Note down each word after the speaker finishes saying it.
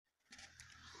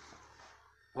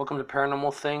Welcome to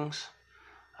Paranormal Things.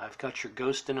 I've got your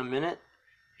ghost in a minute.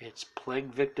 It's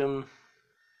Plague Victim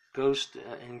Ghost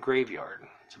in Graveyard.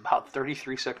 It's about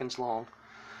 33 seconds long.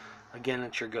 Again,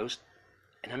 it's your ghost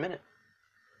in a minute.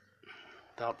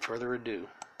 Without further ado.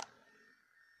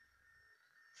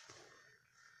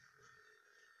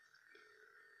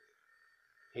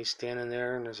 He's standing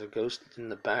there and there's a ghost in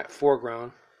the back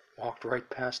foreground. Walked right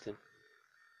past him.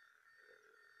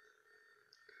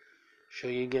 Show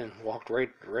you again. Walked right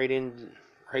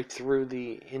through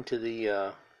into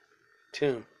the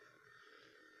tomb.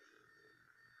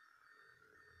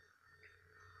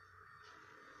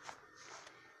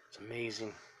 It's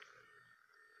amazing.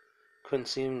 Couldn't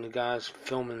see him. The guy's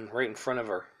filming right in front of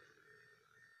her.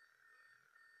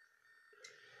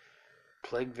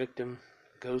 Plague Victim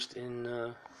Ghost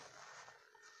in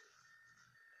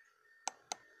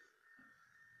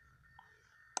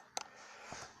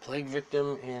Plague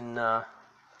Victim in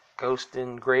Ghost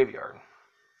in Graveyard.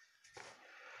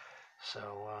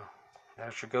 So,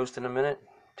 that's your ghost in a minute.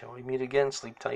 Till we meet again, sleep tight.